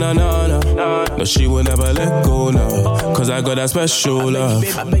 Oh, no. No, she will never let go now. Cause I got that special love.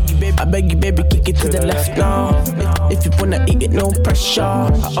 I beg you, baby, kick it to the left now. If you wanna eat it, no pressure.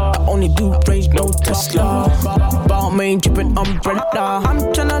 I only do rage, no Tesla. Balmain, drippin' umbrella. I'm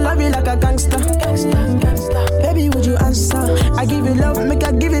tryna love you like a gangster. Baby, would you answer? I give you love, make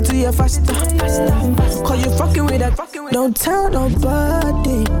I give it to you faster. Cause you fucking with that. Don't tell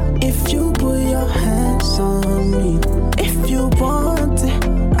nobody if you put your hands on me. If you want it,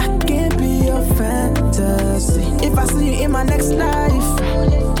 I can be your fantasy. If I see you in my next life,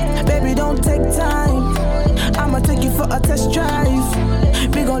 baby, don't take time. I'ma take you for a test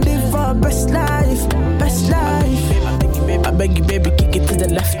drive. We gon' live for our best life, best life. I beg you, baby, kick it to the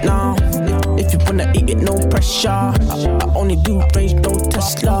left now. If you wanna eat it, no pressure. I only do rage, no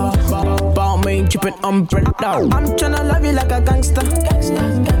Tesla. Balmain, drippin' umbrella. I'm tryna love you like a gangster.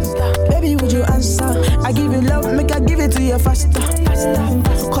 Baby, would you answer? I give you love, make I give it to you faster.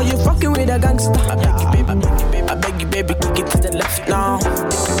 Cause you fucking with a gangster. I beg you, baby, kick it to the left now.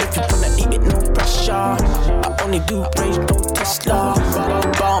 If you wanna eat it, no pressure. I only do rage, no Tesla.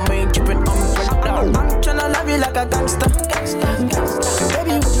 Balmain, drippin' umbrella. I'm tryna love you like a gangster.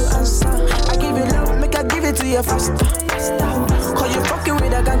 Baby, would you answer? I give you love, make I give it to you faster. Cause you fucking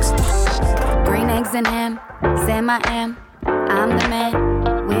with a gangster. Green eggs and ham, Sam I am. I'm the man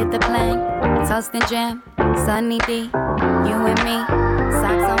with the plan. Toast and jam, Sunny D, you and me,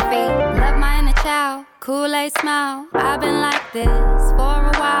 socks on feet. Love my inner child, Kool-Aid smile. I've been like this for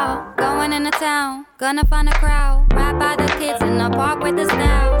a while. Going into town, gonna find a crowd. Right by the kids in the park with the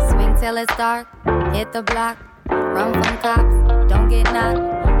style. Swing till it's dark, hit the block. Run from cops, don't get knocked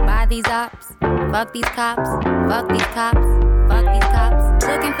by these ops. Fuck these cops, fuck these cops, fuck these cops.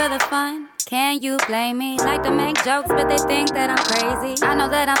 Looking for the fun, can you blame me? Like to make jokes, but they think that I'm crazy. I know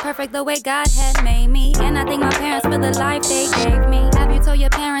that I'm perfect the way God had made me. And I thank my parents for the life they gave me. Have you told your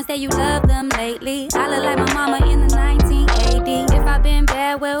parents say you love them lately. I look like my mama in the 1980s. If I've been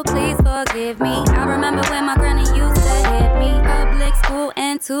bad, well, please forgive me. I remember when my granny used to hit me. Public school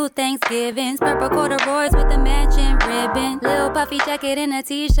and 2 Thanksgivings. Purple corduroys with a matching ribbon. Little puffy jacket and a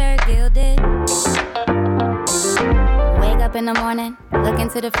t-shirt gilded. Wake up in the morning, look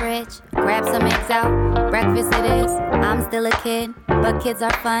into the fridge, grab some eggs out, breakfast it is. I'm still a kid, but kids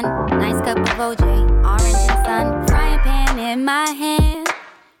are fun. Nice cup of OJ, orange and sun. Frying pan in my hand,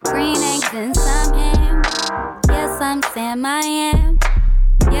 green eggs and some ham. Yes, I'm Sam, I am.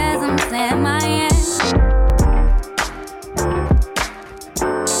 Yes, I'm Sam, I am.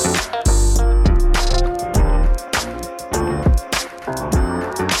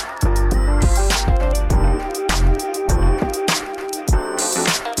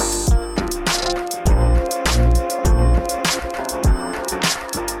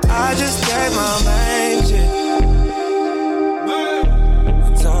 I just gave my main chick.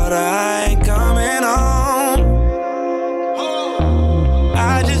 Told her I ain't coming home.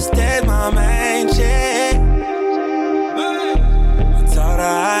 I just gave my main chick. Told her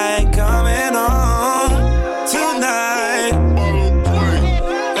I ain't coming home tonight.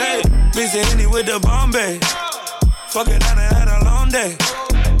 Hey, mix it Henny with the Bombay. Fuck it, I done had a long day.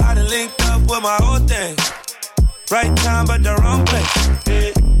 I done linked up with my whole thing. Right time, but the wrong place.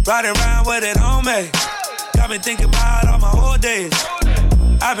 Yeah. Riding around with it on me. Got me thinking about all my old days.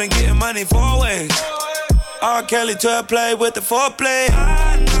 I've been getting money 4 ways. R. Kelly 12 play with the 4-play.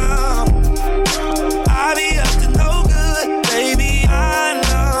 I know I be up to no good, baby. I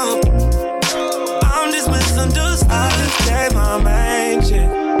know I'm just misunderstood. I just gave my main chick.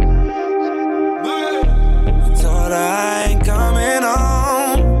 Told her I ain't coming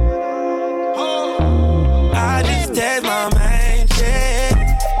home. I just gave my main chick.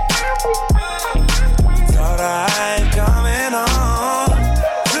 Told her I ain't coming home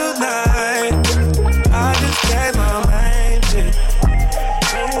tonight. I just gave my main chick.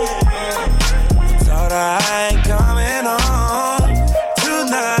 Told her I ain't coming home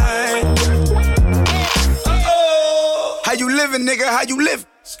tonight. How you living, nigga? How you living?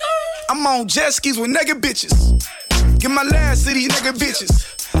 I'm on jet skis with nigga bitches. Get my last to these nigga bitches.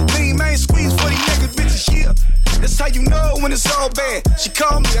 Lean main squeeze for these nigga bitches, yeah. That's how you know when it's all bad. She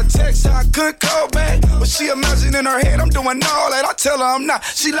called me, I text her, I couldn't call back. But she imagine in her head, I'm doing all that. I tell her I'm not.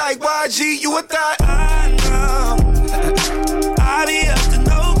 She like, YG, you a thot? I know I be up to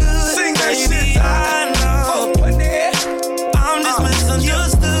no good. Sing that baby, shit. I know I'm just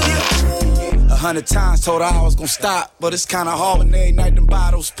misunderstood. 100 times told her I was gonna stop. But it's kinda hard when every night them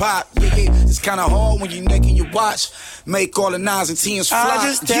bottles pop. Yeah, it's kinda hard when you naked your watch. Make all the 9s and 10s fly. I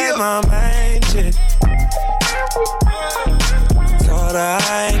just gave my main chick. Told her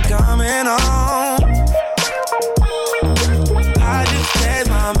I ain't coming home. I just gave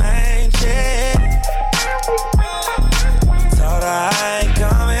my main chick. Told her I ain't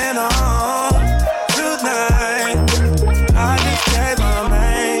coming home tonight. I just gave my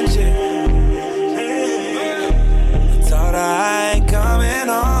main chick. Told her I ain't coming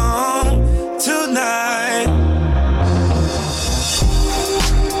home tonight.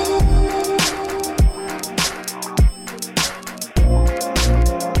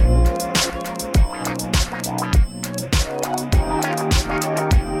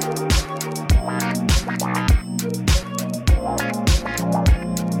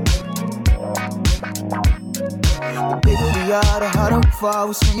 The harder we fall,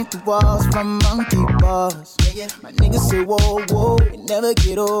 we swinging through walls from monkey bars. Yeah, yeah. My niggas say whoa, whoa, we never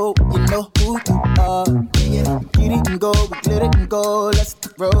get old. You know who you are. Yeah, yeah. We get it and go, we glitter and go. Let's hit the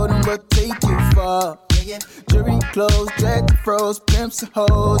road and we'll take you far. Yeah, yeah. Jury clothes, drag the froze, pimps and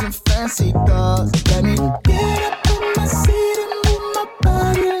hoes and fancy cars. Let me get up in my seat and move my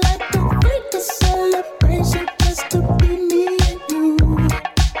body like a freak. A celebration just to be me and you.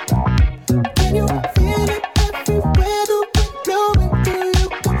 Can you feel it everywhere?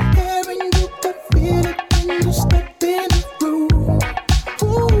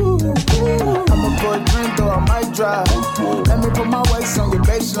 Let me put my waist on your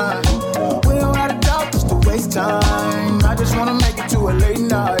baseline. We don't gotta talk just to waste time. I just wanna make it to a late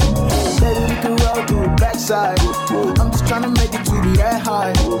night. Baby, we can roll through the backside. I'm just tryna make it to be that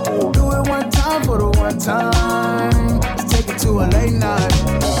high. Do it one time for the one time. Let's take it to a late night.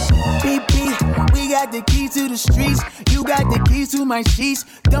 BP, we got the keys to the streets. You got the keys to my sheets.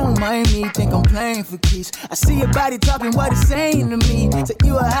 Don't mind me, think I'm playing for keys. I see your body talking what it's saying to me. Say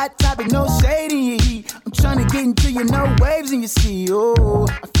you a hot topic, no shade in your heat. I'm tryna get into you, no waves in your sea. Oh,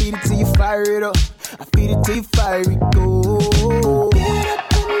 I feed it till you fire it up. I feed it till you fire it go. Get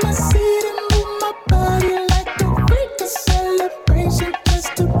up in my seat and move my body like a freak. A celebration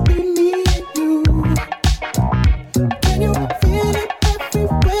just to be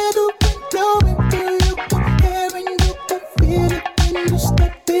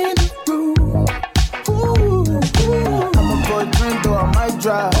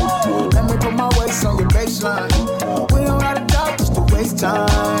side. Let me put my waist on your baseline. We don't gotta talk just to waste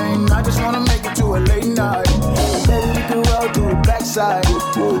time. I just wanna make it to a late night. Baby, we can roll through the backside.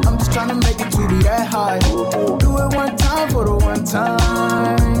 I'm just trying to make it to the high. Do it one time for the one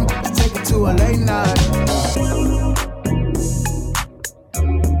time. Let's take it to a late night.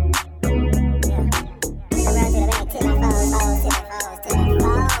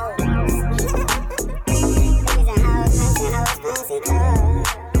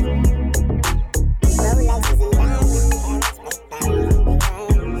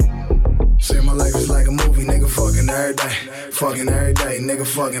 Fucking every day, nigga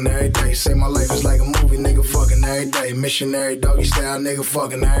fucking every day. Say my life is like a movie, nigga fucking every day. Missionary doggy style, nigga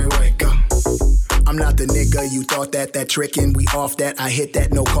fucking every way. Go. I'm not the nigga you thought that trickin'. We off that, I hit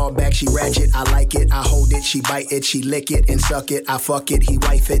that, no callback. She ratchet, I like it, I hold it. She bite it, she lick it and suck it. I fuck it, he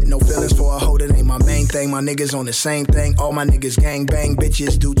wife it. No feelings for a hold it, ain't my main thing. My niggas on the same thing. All my niggas gang bang,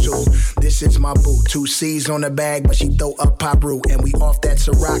 bitches do too. This is my boo, 2 C's on the bag, but she throw up pop root. And we off that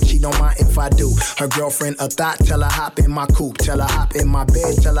Ciroc, she don't mind if I do. Her girlfriend a thought, tell her hop in my coupe. Tell her hop in my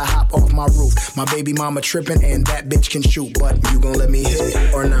bed, tell her hop off my roof. My baby mama trippin' and that bitch can shoot. But you gon' let me hit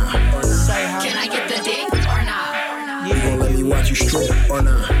it or not? Can I get the dick or not? You gon' let me watch you strip or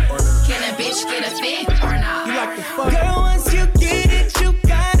not? Can a bitch get a fit or not? You like the fuck? Girl, once you get it, you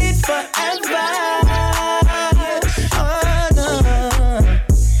got it forever. Oh no,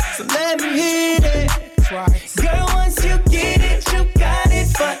 so let me hit it. Girl, once you get it, you got it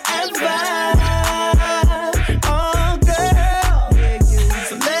forever. Oh girl,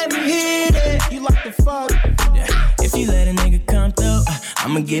 so let me hit it. You like the fuck? If you let a nigga come through,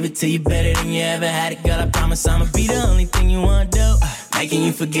 I'ma give it to you better than you ever had it, girl. I promise I'ma be the only thing you wanna do. Making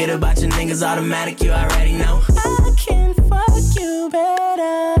you forget about your niggas automatic, you already know. I can fuck you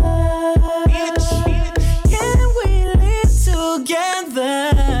better. Can we live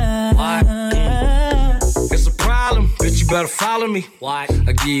together? It's a problem, bitch, you better follow me. Why?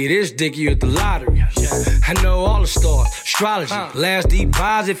 I give you this dick, you at the lottery. I know all the stars, astrology. Last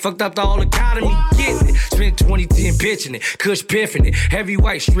deposit, fucked up the whole economy. Getting it, spent 2010 pitching it. Kush piffing it,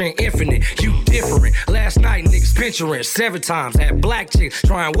 heavyweight string infinite. You different. Last night, niggas picturing 7 times. Had black chicks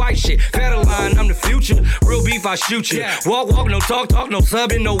trying white shit. Federline, I'm the future. Real beef, I shoot you. Walk, no talk, no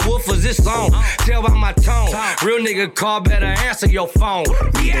subbing, no woofers. This song, tell by my tone. Real nigga call, better answer your phone.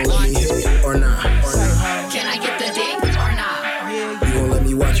 You gon' let me hit it or not? Can I get the dick or not? You gon' let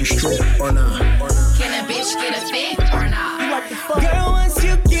me watch you strip or not? Can a bitch get a fit or not? Girl, once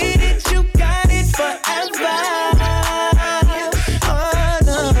you get it, you got it forever. Oh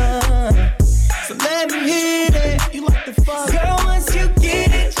no, so let me hit it. You like the fuck? Girl, once you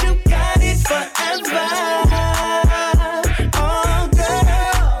get it, you got it forever. Oh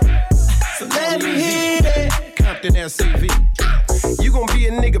girl, so let me hit it. Compton LCV. You gon' be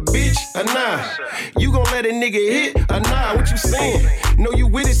a nigga, bitch, or nah? You gon' let a nigga hit, or nah? What you saying? Know you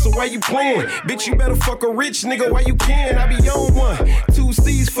with it, so why you playing? Bitch, you better fuck a rich nigga while you can. I be on one, 2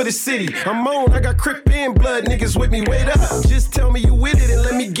 C's for the city. I'm on, I got Crip and blood niggas with me. Wait up, just tell me you with it and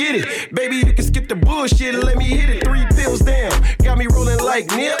let me get it. Baby, you can skip the bullshit and let me hit it. 3 pills down, got me rolling like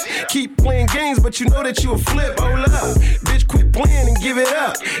Nip. Keep playing games, but you know that you a flip. Hold up, bitch, quit playing and give it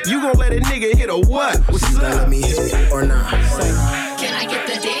up. You gon' let a nigga hit or what? What's up? Let me hit it or not? Can I get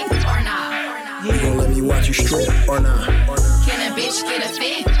the dick or not? You gon' let me watch you strip or not? Can a bitch get a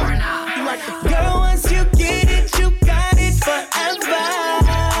fit or not? Girl, once you get it, you got it forever.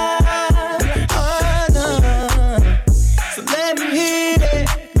 Oh no, so let me hit it.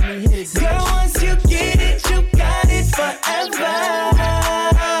 Girl, once you get it, you got it forever.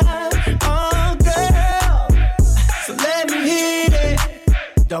 Oh girl, so let me hit it.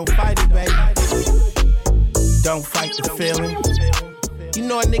 Don't fight it, baby. Don't fight the feeling. You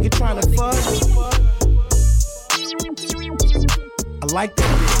know a nigga tryna fuck. I like that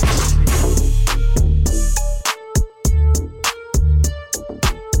bitch.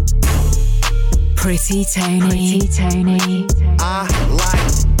 Pretty Tony. I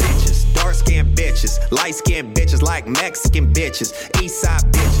like bitches, dark-skinned bitches, light-skinned bitches, like Mexican bitches, east-side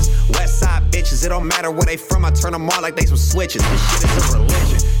bitches, west-side bitches. It don't matter where they from, I turn them on like they some switches. This shit is a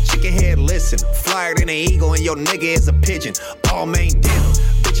religion. Chicken head, listen, flyer than an eagle, and your nigga is a pigeon. All main denim.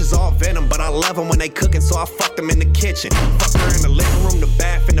 Bitches all venom, but I love them when they cooking, so I fuck them in the kitchen. Fuck her in the living room, the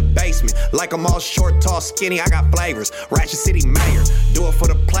bath, in the basement. Like I'm all short, tall, skinny, I got flavors. Ratchet City mayor, do it for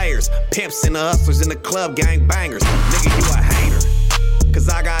the players. Pimps and the hustlers in the club, gang bangers. Nigga, you a hater, cause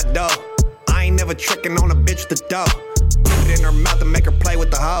I got dough. I ain't never tricking on a bitch with the dough. Put it in her mouth and make her play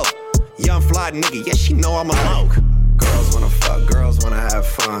with the hoe. Young fly nigga, yeah, she know I'm a loke. Girls wanna fuck, girls wanna have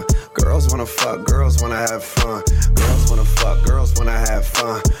fun. Girls wanna fuck, girls wanna have fun. Girls wanna fuck, girls wanna have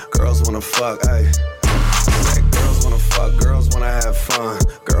fun. Girls wanna fuck, ayy. Girls wanna fuck, girls wanna have fun.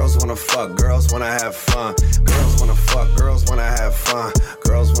 Girls wanna fuck, girls wanna have fun. Girls wanna fuck, girls wanna have fun.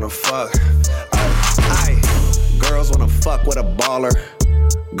 Girls wanna fuck, ayy. Girls wanna fuck with a baller.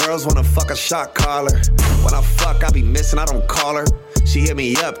 Girls wanna fuck a shot caller. When I fuck, I be missing, I don't call her. She hit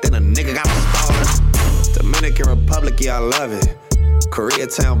me up, then a nigga got a staller. Dominican Republic, yeah, I love it.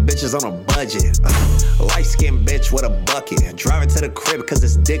 Koreatown bitches on a budget. Light-skinned bitch with a bucket. Driving to the crib cause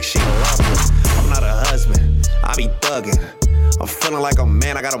this dick she in love with. I'm not a husband, I be thuggin'. I'm feeling like a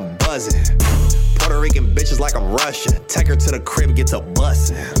man, I got 'em buzzing. Puerto Rican bitches like I'm Russian. Take her to the crib, get to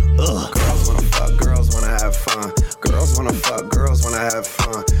bussin'. Ugh. Girls wanna fuck, girls wanna have fun. Girls wanna fuck, girls wanna have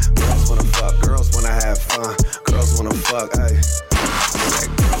fun. Girls wanna fuck, girls wanna have fun. Girls wanna fuck, ayy.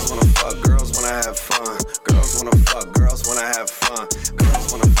 Girls wanna fuck, girls wanna have fun. Girls wanna fuck, girls wanna have fun.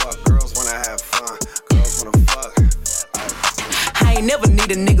 Girls wanna fuck, girls wanna have fun. Girls wanna fuck. I ain't never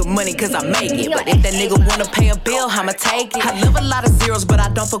need a nigga money cause I make it. But if that nigga wanna pay a bill, I'ma take it. I live a lot of zeros, but I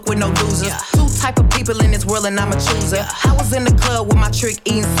don't fuck with no losers. Two type of people in this world and I'm a chooser. I was in the club with my trick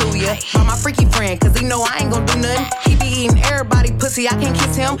eating suya. By my freaky friend, cause he know I ain't gon' do nothing. He be eating everybody pussy, I can't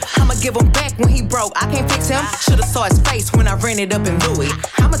kiss him. I'ma give him back when he broke, I can't fix him. Should've saw his face when I ran it up in Louis.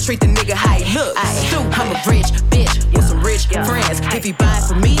 I'ma treat the nigga how he look. I'm a rich bitch with some rich friends. If he buy it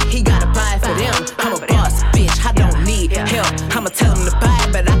for me, he gotta buy it for them. I'm a boss bitch, I don't need help. I'ma tell him to buy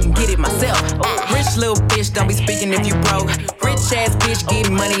it, but I can get it myself. Rich little bitch, don't be speaking if you broke. Rich ass bitch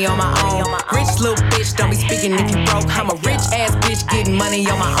getting money on my own. Rich little bitch, don't be speaking if you broke. I'm a rich ass bitch getting money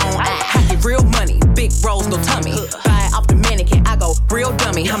on my own. I get real money, big rolls, no tummy. Buy it off the mannequin, I go real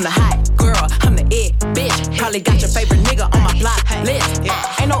dummy. I'm the hot girl, I'm the it bitch. Probably got your favorite nigga on my block list.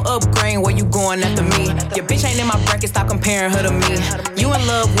 Ain't no upgrade where you going after me. Your bitch ain't in my bracket, stop comparing her to me. You in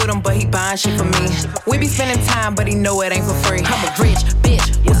love with him, but he buying shit for me. We be spending time, but he know it ain't for free. I'm a rich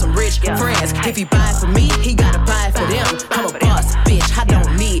bitch with some rich friends. If he buy it for me, he gotta buy it for them. I'm a boss bitch, I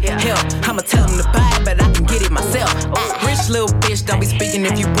don't need help. I'ma tell him to buy it, but I can get it myself. Rich little bitch, don't be speaking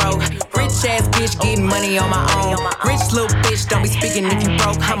if you broke. Rich ass bitch getting money on my own. Rich little bitch, don't be speaking if you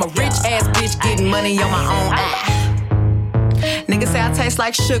broke. I'm a rich ass bitch getting money on my own. Niggas say I taste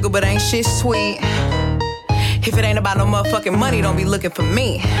like sugar, but ain't shit sweet. If it ain't about no motherfucking money, don't be looking for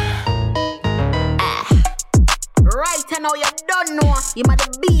me. Right now you don't know. You are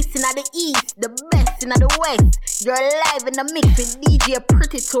the beast in the east, the best in the west. You're live in the mix with DJ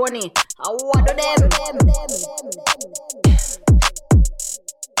Pretty Tony. I want them.